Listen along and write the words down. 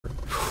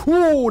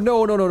Ooh,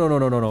 no, no, no, no, no,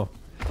 no, no, no.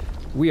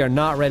 We are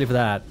not ready for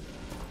that.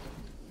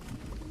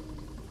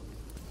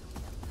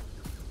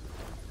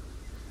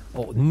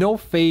 Oh, no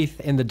faith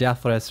in the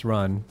Deathless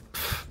run.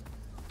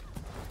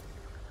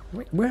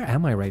 Wait, where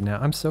am I right now?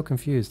 I'm so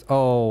confused.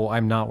 Oh,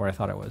 I'm not where I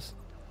thought I was.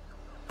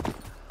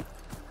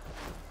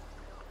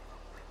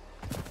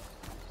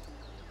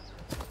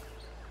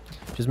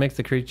 Just makes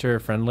the creature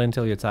friendly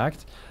until you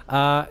attacked.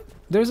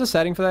 There's a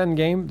setting for that in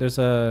game. There's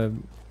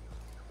an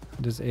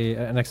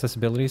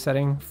accessibility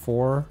setting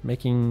for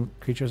making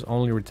creatures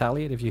only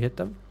retaliate if you hit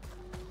them.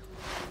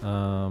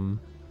 But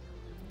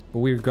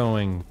we're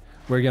going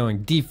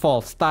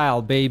default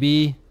style,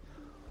 baby.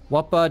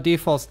 What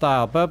default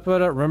style? But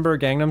remember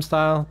Gangnam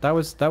Style? That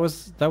was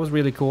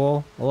really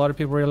cool. A lot of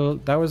people really,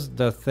 that was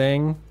the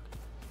thing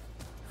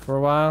for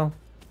a while.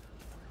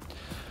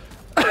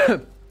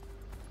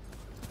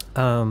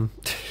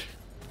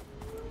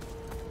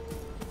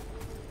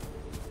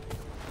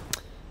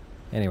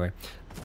 Anyway,